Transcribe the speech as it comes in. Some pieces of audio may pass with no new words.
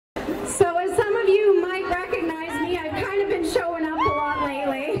So as some of you might recognize me, I've kind of been showing up a lot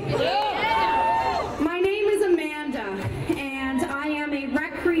lately. My name is Amanda, and I am a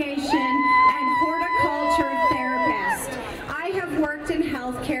recreation and horticulture therapist. I have worked in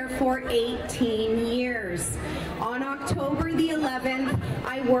healthcare for 18 years. On October the 11th,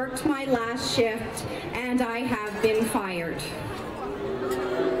 I worked my last shift, and I have been fired.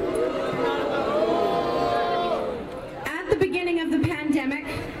 At the beginning of the pandemic,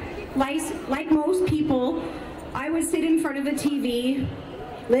 like most people, I would sit in front of the TV,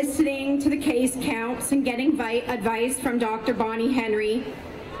 listening to the case counts and getting advice from Dr. Bonnie Henry,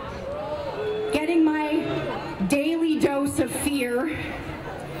 getting my daily dose of fear.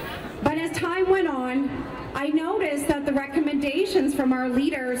 But as time went on, I noticed that the recommendations from our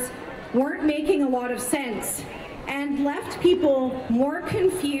leaders weren't making a lot of sense and left people more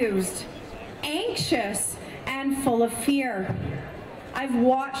confused, anxious, and full of fear. I've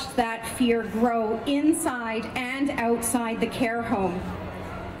watched that fear grow inside and outside the care home.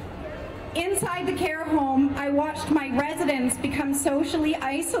 Inside the care home, I watched my residents become socially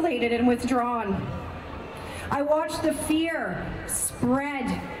isolated and withdrawn. I watched the fear spread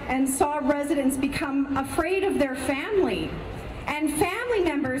and saw residents become afraid of their family and family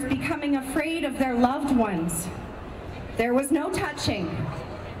members becoming afraid of their loved ones. There was no touching,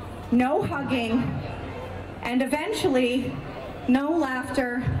 no hugging, and eventually, no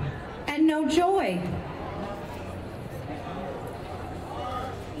laughter and no joy.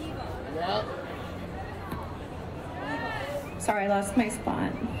 Sorry, I lost my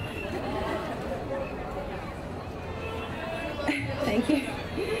spot. Thank you.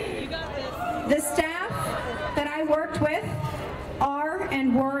 The staff that I worked with are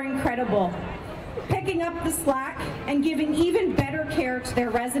and were incredible, picking up the slack and giving even better care to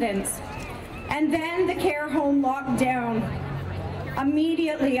their residents. And then the care home locked down.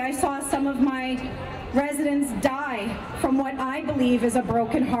 Immediately, I saw some of my residents die from what I believe is a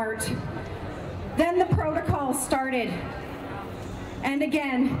broken heart. Then the protocols started. And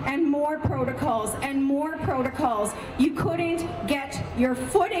again, and more protocols, and more protocols. You couldn't get your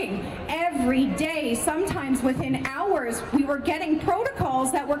footing every day. Sometimes within hours, we were getting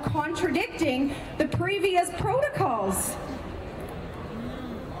protocols that were contradicting the previous protocols.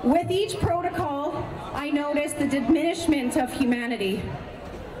 With each protocol, I noticed the diminishment of humanity.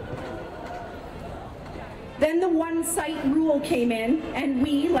 Then the one-site rule came in, and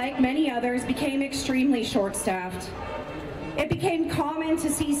we, like many others, became extremely short-staffed. It became common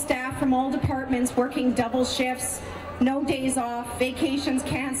to see staff from all departments working double shifts, no days off, vacations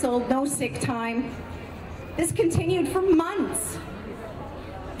canceled, no sick time. This continued for months.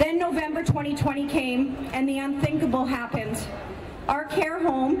 Then November 2020 came, and the unthinkable happened. Our care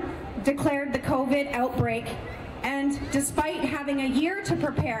home declared the COVID outbreak, and despite having a year to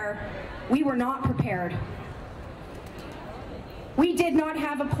prepare, we were not prepared. We did not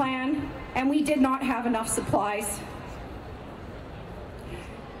have a plan, and we did not have enough supplies.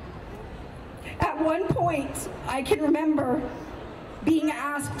 At one point, I can remember being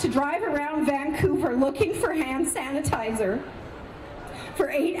asked to drive around Vancouver looking for hand sanitizer for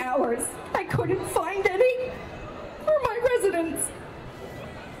 8 hours. I couldn't find any for my residents.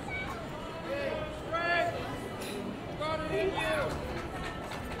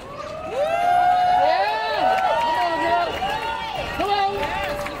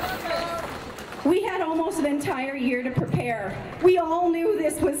 We had almost an entire year to prepare. We all knew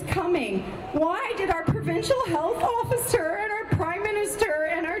this was coming. Why did our provincial health officer and our prime minister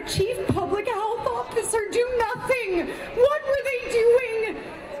and our chief public health officer do nothing? What were they doing?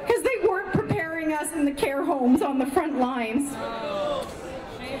 Because they weren't preparing us in the care homes on the front lines.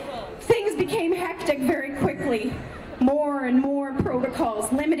 Things became hectic very quickly. More and more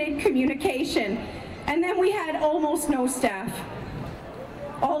protocols, limited communication, and then we had almost no staff.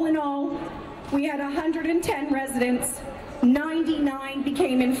 All in all, we had 110 residents, 99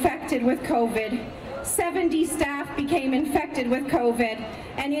 became infected with COVID, 70 staff became infected with COVID,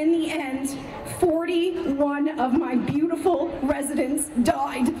 and in the end, 41 of my beautiful residents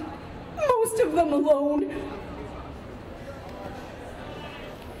died, most of them alone.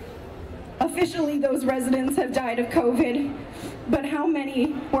 Officially, those residents have died of COVID, but how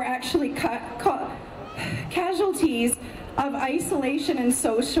many were actually casualties of isolation and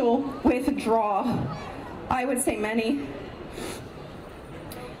social withdrawal? I would say many.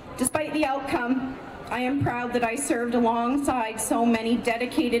 Despite the outcome, I am proud that I served alongside so many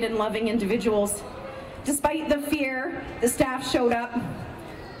dedicated and loving individuals. Despite the fear, the staff showed up.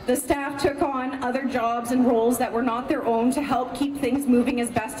 The staff took on other jobs and roles that were not their own to help keep things moving as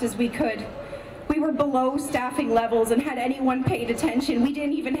best as we could. We were below staffing levels, and had anyone paid attention, we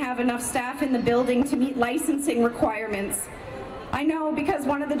didn't even have enough staff in the building to meet licensing requirements. I know, because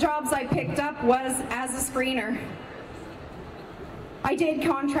one of the jobs I picked up was as a screener. I did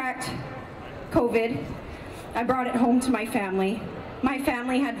contract COVID. I brought it home to my family. My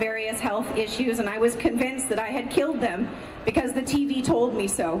family had various health issues, and I was convinced that I had killed them because the TV told me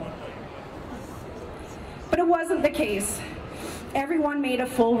so. But it wasn't the case. Everyone made a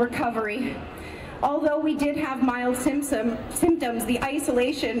full recovery. Although we did have mild symptoms, the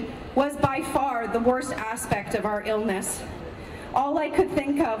isolation was by far the worst aspect of our illness. All I could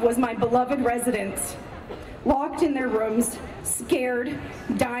think of was my beloved residents, locked in their rooms, scared,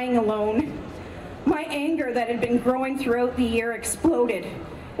 dying alone. My anger that had been growing throughout the year exploded.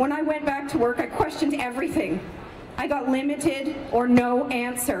 When I went back to work, I questioned everything. I got limited or no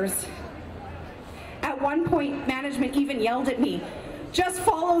answers. At one point, management even yelled at me, "Just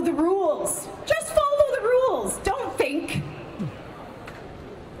follow the rules. Just follow the rules. Don't think."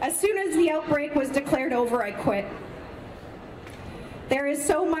 As soon as the outbreak was declared over, I quit. There is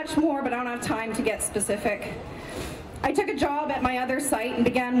so much more, but I don't have time to get specific. I took a job at my other site and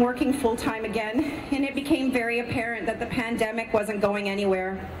began working full-time again, and it became very apparent that the pandemic wasn't going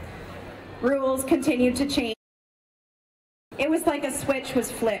anywhere. Rules continued to change. It was like a switch was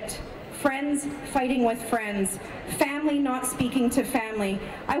flipped. Friends fighting with friends, family not speaking to family.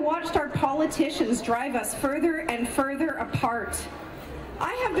 I watched our politicians drive us further and further apart.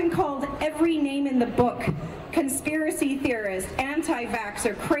 I have been called every name in the book: conspiracy theorist,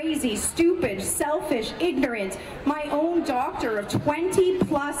 anti-vaxxer, crazy, stupid, selfish, ignorant. My own doctor of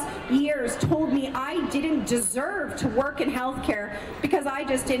 20+ years told me I didn't deserve to work in healthcare because I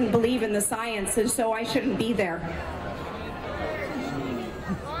just didn't believe in the science, and so I shouldn't be there.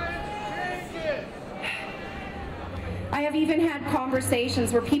 I have even had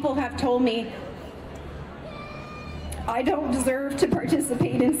conversations where people have told me I don't deserve to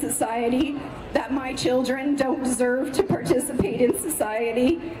participate in society, that my children don't deserve to participate in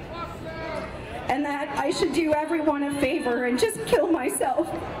society, and that I should do everyone a favor and just kill myself.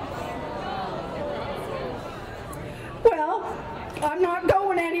 Well, I'm not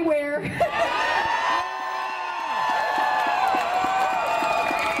going anywhere.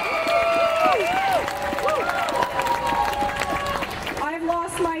 I've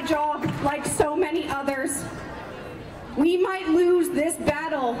lost my job like so many others. We might lose this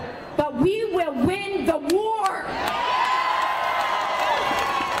battle, but we will win the war.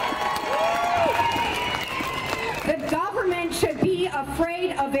 The government should be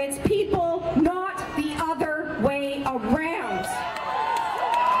afraid of its people, not the other way around.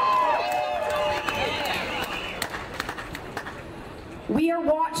 We are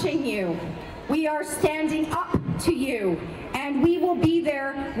watching you. We are standing up to you. And we will be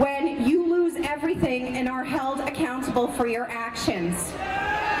there when you lose everything and are held accountable for your actions.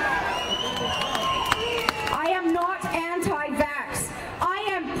 I am not anti-vax. I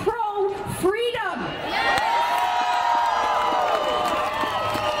am pro-freedom.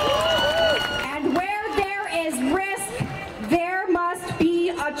 And where there is risk, there must be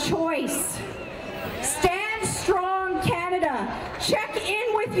a choice. Stand strong, Canada. Check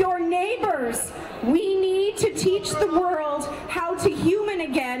in with your neighbors. We need to teach the world how to human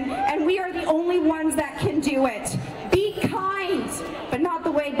again, and we are the only ones that can do it. Be kind, but not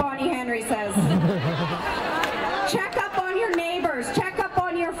the way Bonnie Henry says. Check up on your neighbors, check up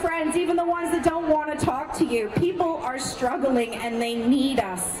on your friends, even the ones that don't want to talk to you. People are struggling and they need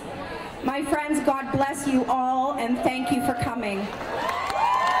us. My friends, God bless you all, and thank you for coming.